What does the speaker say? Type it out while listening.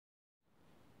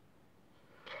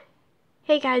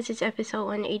Hey guys, it's episode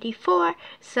 184.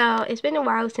 So it's been a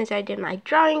while since I did my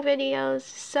drawing videos,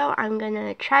 so I'm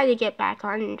gonna try to get back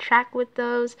on track with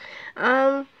those.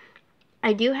 I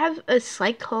do have a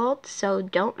slight cold, so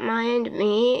don't mind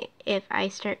me if I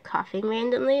start coughing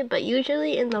randomly, but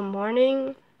usually in the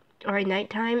morning or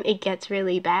nighttime it gets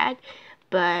really bad,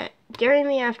 but during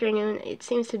the afternoon it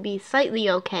seems to be slightly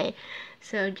okay.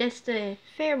 So just a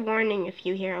fair warning, if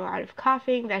you hear a lot of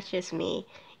coughing, that's just me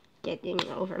getting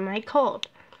over my cold.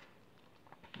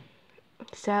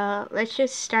 So let's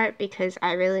just start because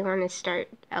I really want to start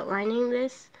outlining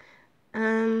this. So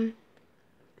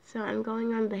I'm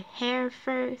going on the hair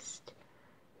first.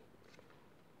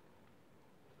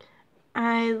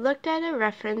 I looked at a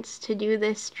reference to do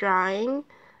this drawing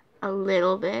a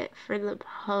little bit for the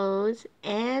pose,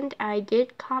 and I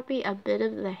did copy a bit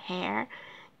of the hair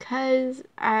because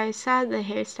I saw the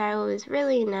hairstyle was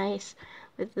really nice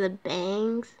with the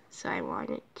bangs, so I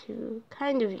wanted to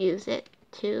kind of use it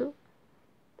too.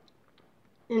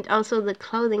 And also the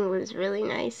clothing was really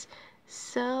nice,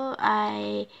 so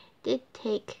I did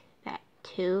take that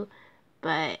too,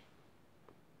 but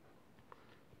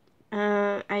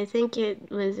I think it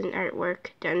was an artwork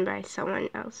done by someone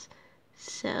else,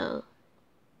 so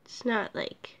it's not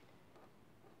like,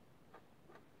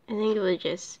 I think it was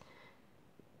just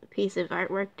a piece of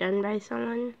artwork done by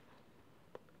someone.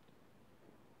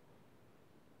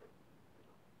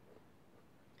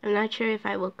 I'm not sure if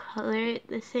I will color it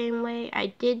the same way.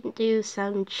 I did do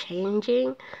some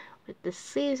changing with the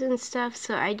sleeves and stuff,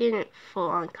 so I didn't full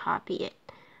on copy it.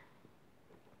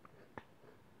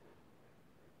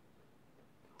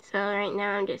 So right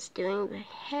now I'm just doing the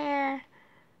hair.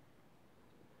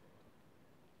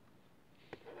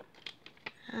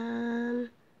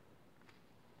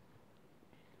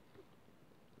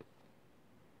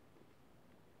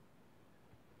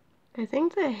 I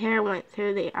think the hair went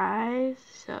through the eyes,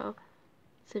 so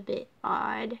it's a bit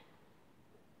odd.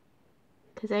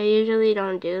 Because I usually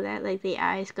don't do that, like the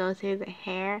eyes go through the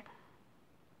hair.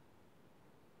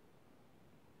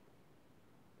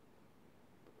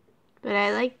 But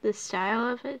I like the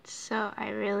style of it, so I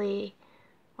really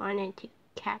wanted to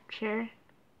capture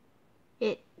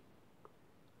it.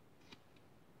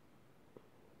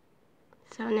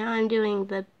 So now I'm doing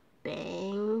the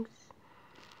bangs.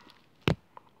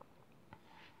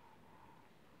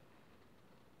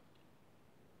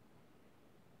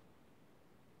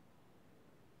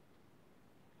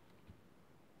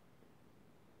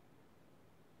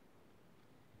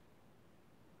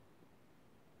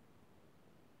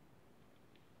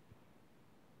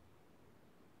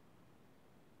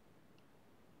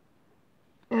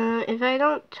 If I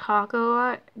don't talk a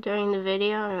lot during the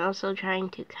video, I'm also trying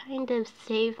to kind of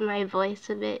save my voice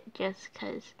a bit just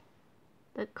because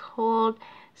the cold.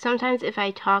 Sometimes if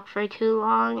I talk for too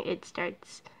long, it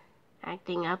starts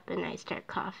acting up and I start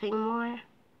coughing more.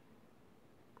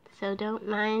 So don't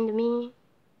mind me.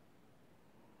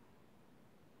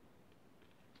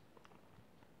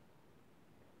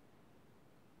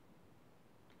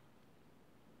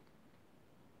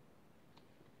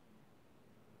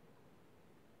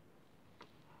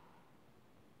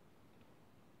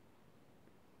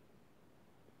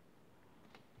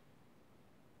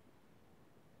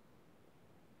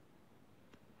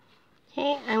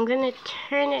 Okay, I'm gonna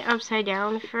turn it upside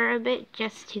down for a bit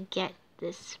just to get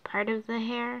this part of the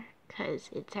hair because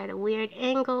it's at a weird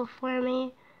angle for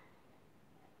me.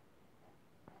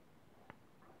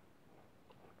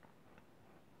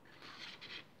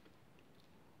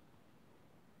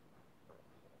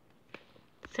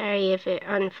 Sorry if it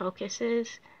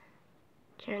unfocuses.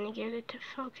 Trying to get it to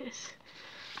focus.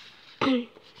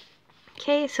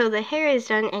 Okay, so the hair is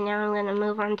done and now I'm gonna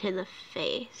move on to the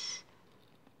face.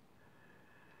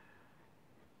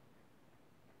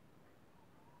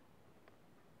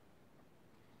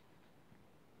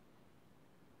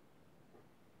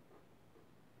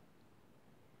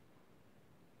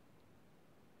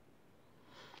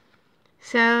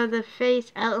 So the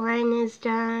face outline is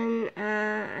done.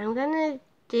 I'm gonna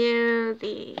do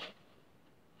the,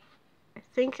 I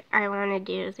think I want to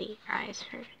do the eyes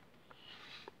first.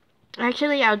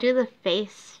 Actually, I'll do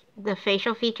the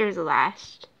facial features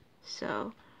last.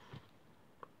 So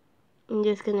I'm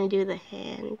just gonna do the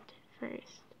hand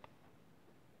first.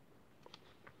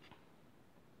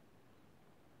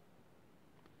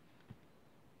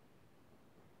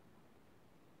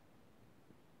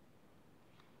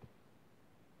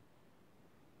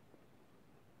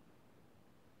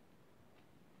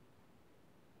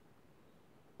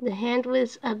 The hand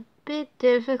was a bit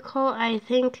difficult, I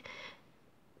think,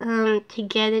 to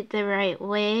get it the right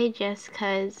way, just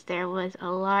because there was a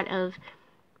lot of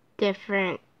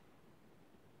different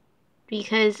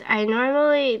because I'm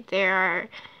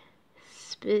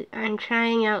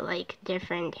trying out like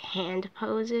different hand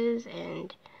poses,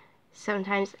 and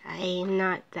sometimes I'm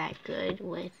not that good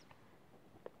with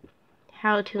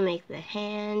how to make the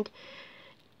hand,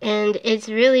 and it's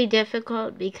really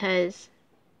difficult because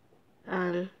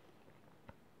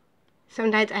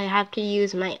sometimes I have to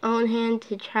use my own hand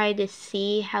to try to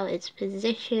see how it's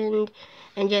positioned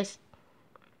and just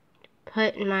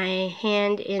put my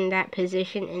hand in that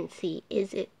position and see,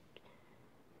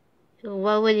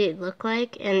 what would it look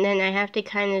like? And then I have to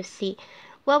kind of see,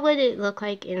 what would it look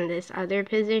like in this other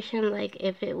position? Like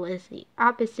if it was the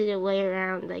opposite way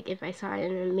around, like if I saw it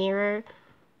in a mirror.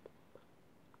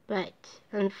 But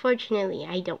unfortunately,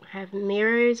 I don't have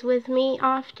mirrors with me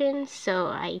often, so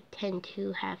I tend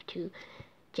to have to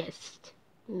just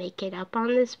make it up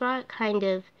on the spot, kind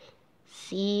of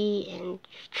see and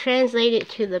translate it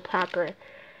to the proper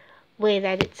way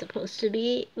that it's supposed to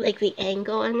be, like the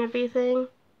angle and everything.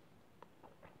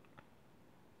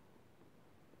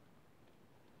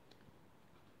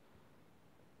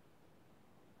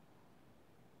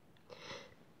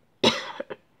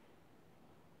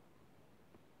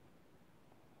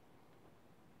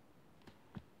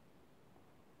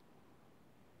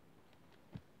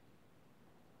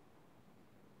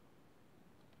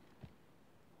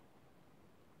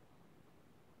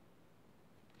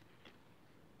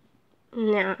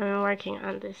 Now I'm working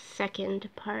on the second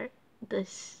part,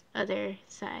 this other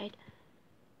side.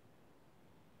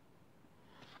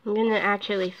 I'm gonna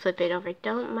actually flip it over.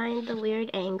 Don't mind the weird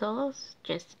angles,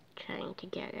 just trying to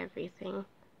get everything.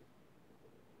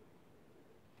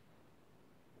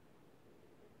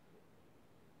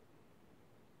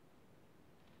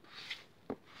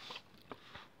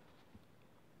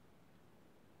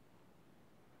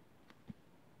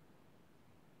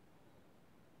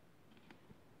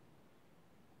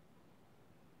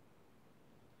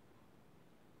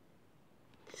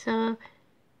 So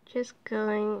just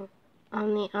going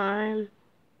on the arm,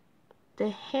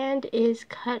 the hand is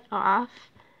cut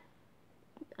off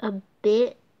a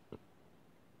bit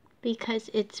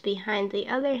because it's behind the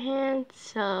other hand,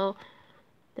 so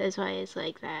that's why it's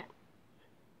like that.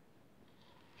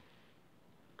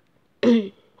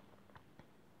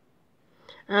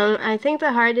 I think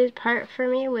the hardest part for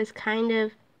me was kind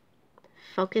of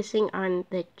focusing on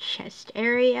the chest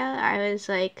area. I was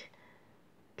like,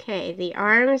 okay, the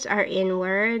arms are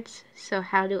inwards, so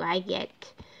how do I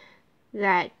get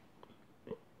that?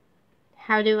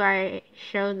 How do I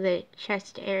show the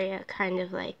chest area kind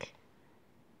of like,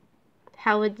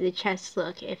 how would the chest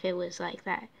look if it was like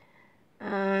that?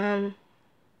 In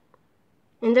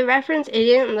the reference, it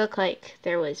didn't look like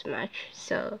there was much,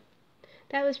 so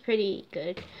that was pretty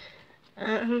good.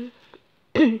 Gonna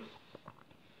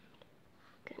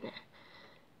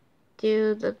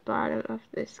do the bottom of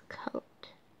this coat.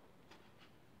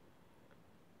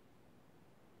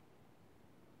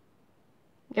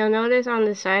 You'll notice on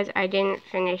the sides I didn't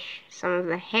finish some of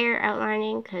the hair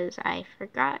outlining because I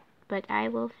forgot, but I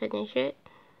will finish it.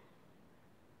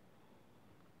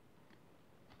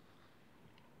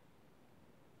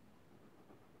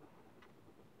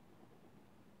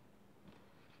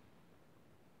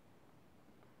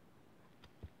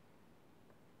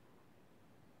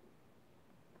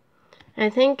 I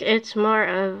think it's more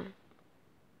of,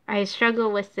 I struggle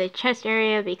with the chest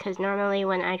area because normally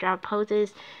when I draw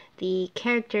poses, the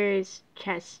character's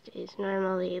chest is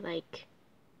normally like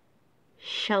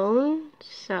shown,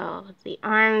 so the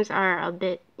arms are a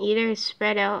bit either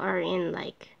spread out or in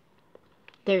like,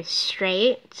 they're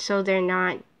straight, so they're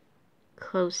not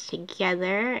close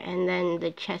together, and then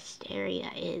the chest area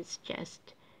is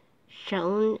just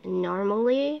shown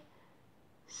normally.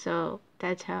 So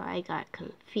that's how I got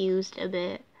confused a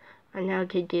bit on how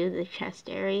to do the chest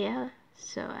area.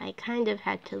 So I kind of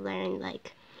had to learn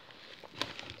like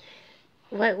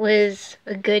what was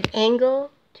a good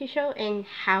angle to show and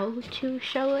how to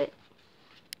show it.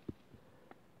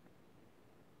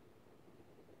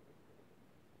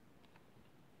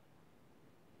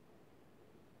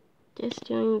 Just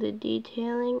doing the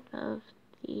detailing of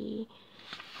the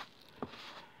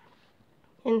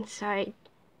inside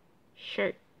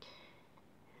shirt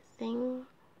thing.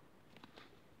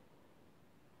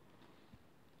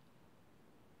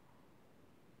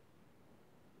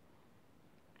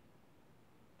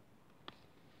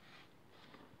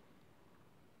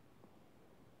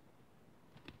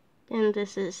 And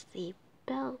this is the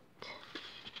belt.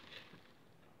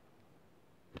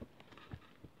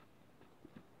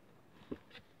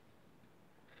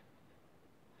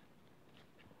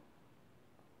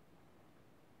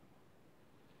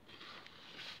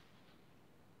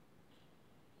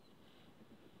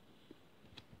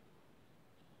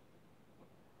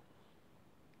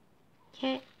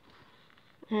 Okay.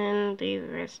 And the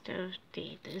rest of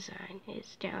the design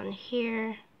is down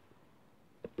here.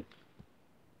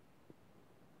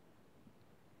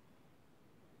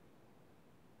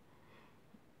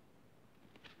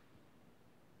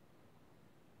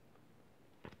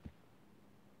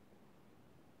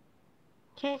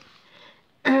 Okay.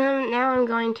 Now I'm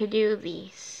going to do the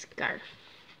scarf.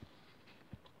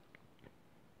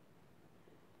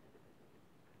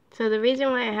 So the reason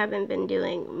why I haven't been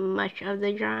doing much of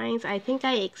the drawings, I think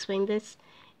I explained this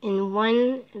in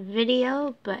one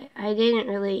video, but I didn't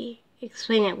really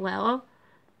explain it well.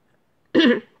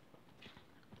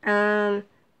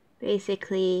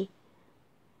 Basically,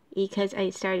 because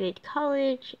I started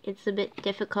college, it's a bit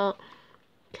difficult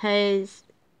because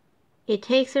it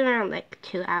takes around like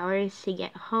 2 hours to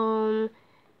get home,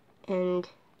 and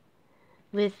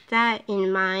with that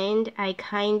in mind, I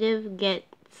kind of get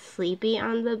sleepy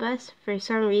on the bus for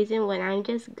some reason. When I'm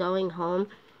just going home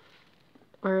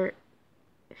or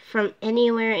from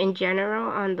anywhere in general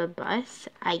on the bus,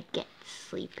 I get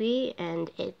sleepy,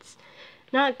 and it's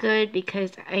not good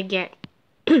because I get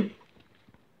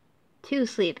too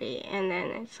sleepy, and then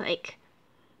it's like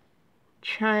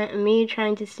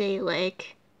trying to stay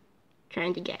awake,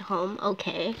 trying to get home,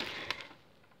 okay.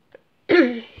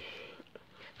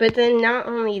 But then not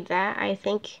only that, I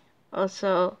think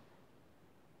also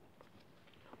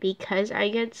because I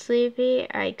get sleepy,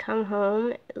 I come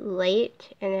home late,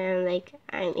 and then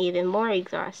I'm even more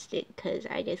exhausted because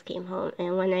I just came home,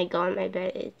 and when I go on my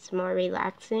bed, it's more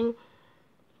relaxing,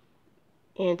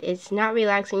 and it's not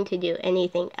relaxing to do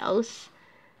anything else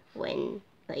when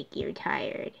you're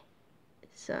tired.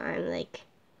 So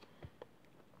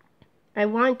I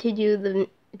want to do the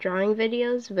drawing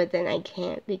videos, but then I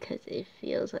can't because it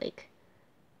feels like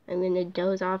I'm gonna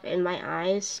doze off and my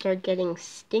eyes start getting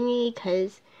stingy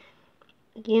because,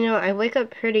 you know, I wake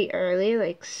up pretty early,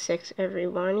 like 6 every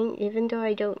morning, even though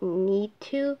I don't need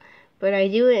to, but I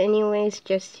do it anyways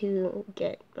just to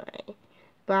get my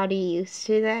body used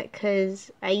to that,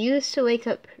 because I used to wake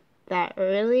up that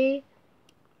early,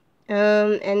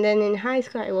 and then in high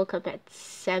school I woke up at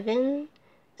 7,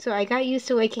 so I got used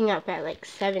to waking up at like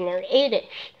 7 or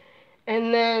 8ish,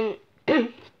 and then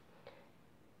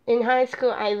in high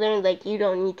school I learned you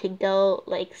don't need to go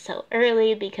so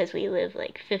early because we live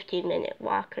 15-minute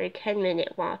walk or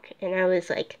 10-minute walk, and I was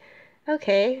like,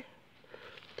 okay,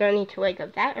 don't need to wake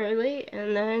up that early.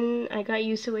 And then I got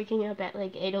used to waking up at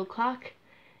 8 o'clock,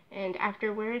 and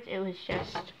afterwards it was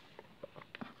just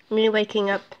me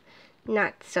waking up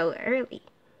not so early.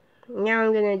 Now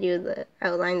I'm gonna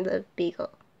outline the beagle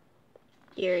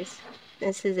ears.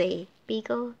 This is a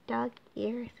beagle dog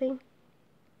ear thing.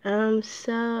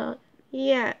 So,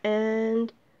 yeah,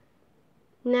 and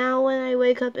now when I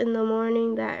wake up in the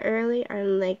morning that early,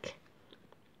 I'm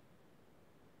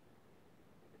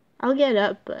I'll get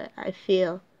up, but I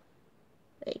feel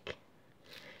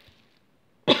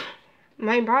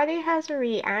my body has a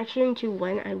reaction to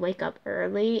when I wake up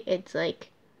early. It's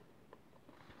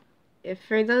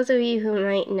for those of you who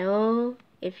might know,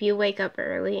 if you wake up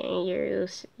early and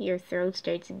your throat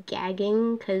starts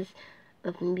gagging because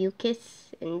of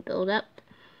mucus and buildup,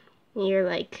 you're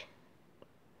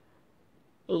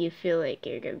you feel like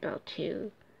you're about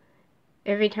to,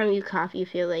 every time you cough you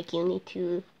feel like you need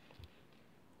to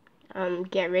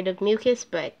get rid of mucus,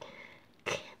 but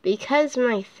because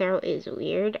my throat is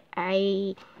weird,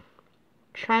 I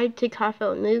tried to cough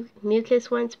out mucus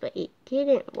once, but it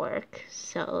didn't work,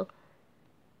 so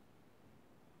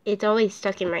it's always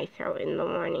stuck in my throat in the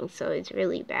morning, so it's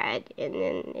really bad, and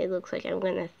then it looks like I'm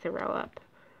gonna throw up.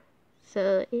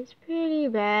 So it's pretty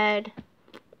bad,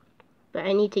 but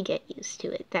I need to get used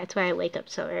to it. That's why I wake up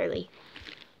so early.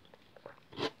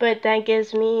 But that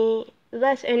gives me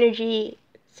less energy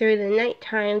through the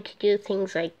nighttime to do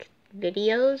things like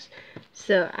videos,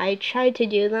 so I try to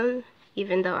do them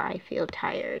even though I feel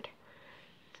tired.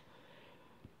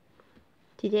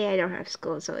 Today I don't have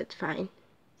school, so it's fine.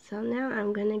 So now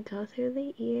I'm gonna go through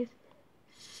the ears.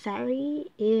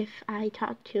 Sorry if I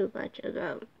talk too much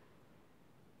about...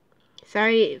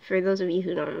 Sorry for those of you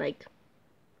who don't like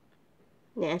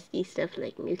nasty stuff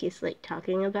like mucus,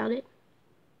 talking about it.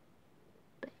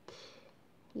 But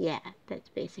yeah, that's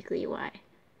basically why.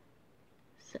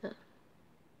 So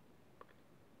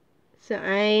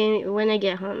when I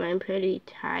get home, I'm pretty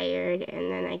tired,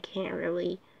 and then I can't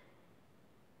really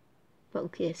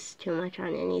focus too much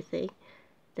on anything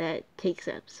that takes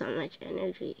up so much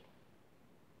energy.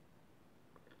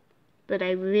 But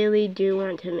I really do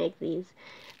want to make these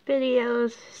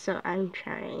videos, so I'm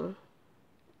trying.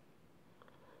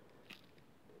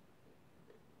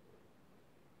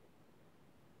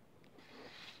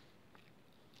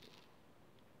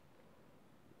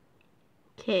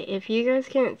 Okay, if you guys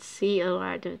can't see a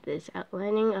lot of this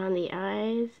outlining on the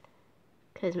eyes,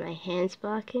 because my hand's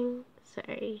blocking,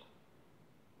 sorry.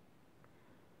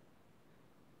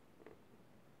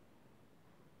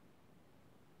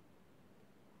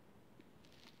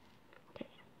 Okay.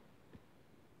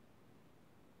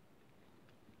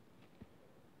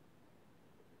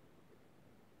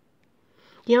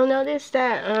 You'll notice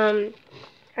that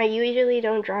I usually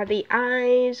don't draw the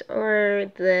eyes or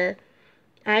the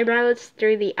eyebrows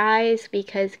through the eyes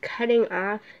because cutting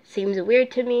off seems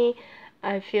weird to me.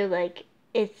 I feel like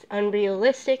it's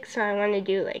unrealistic, so I want to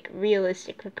do like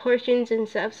realistic proportions and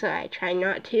stuff, so I try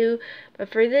not to. But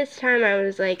for this time I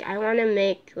was like, I want to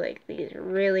make like these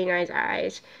really nice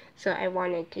eyes, so I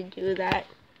wanted to do that.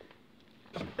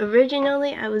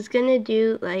 Originally I was gonna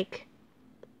do like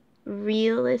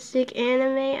realistic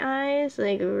anime eyes,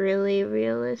 like really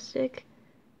realistic,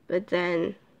 but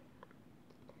then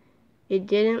it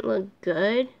didn't look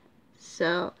good,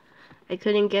 so I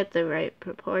couldn't get the right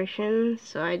proportions,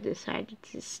 so I decided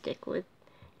to stick with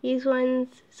these ones.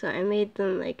 So I made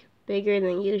them like bigger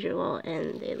than usual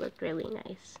and they look really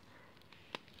nice.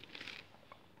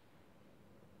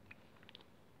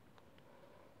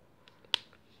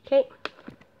 Okay,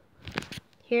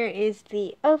 here is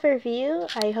the overview.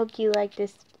 I hope you like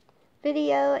this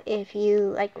video. If you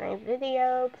like my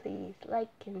video, please like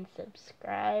and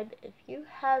subscribe if you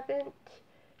haven't.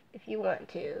 If you want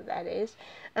to, that is.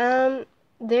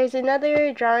 There's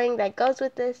another drawing that goes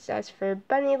with this. That's for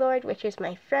Bunny Lord, which is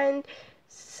my friend.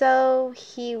 So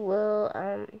he will,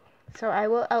 so I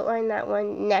will outline that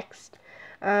one next.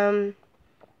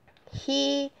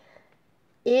 He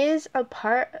is a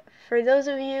part, for those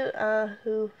of you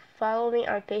who follow me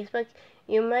on Facebook,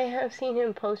 you might have seen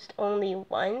him post only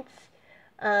once.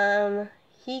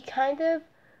 He kind of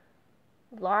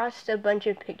lost a bunch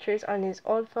of pictures on his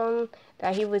old phone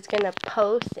that he was gonna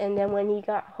post, and then when he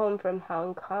got home from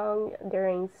Hong Kong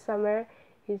during summer,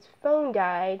 his phone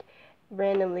died,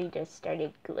 randomly just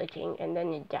started glitching, and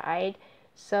then it died.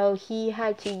 So he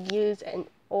had to use an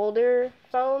older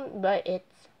phone, but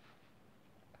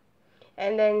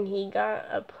and then he got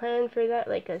a plan for that,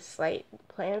 like a slight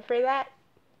plan for that.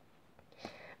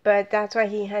 But that's why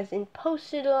he hasn't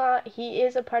posted a lot. He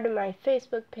is a part of my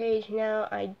Facebook page now.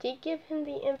 I did give him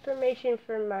the information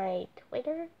for my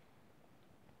Twitter,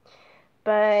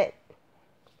 but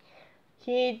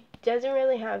he doesn't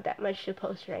really have that much to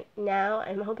post right now.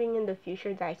 I'm hoping in the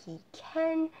future that he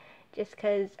can, just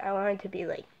because I want it to be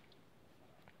like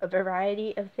a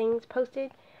variety of things posted.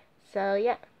 So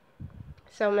yeah.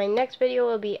 So my next video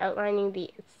will be outlining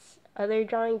the other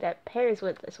drawing that pairs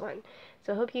with this one.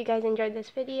 So hope you guys enjoyed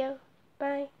this video.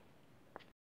 Bye.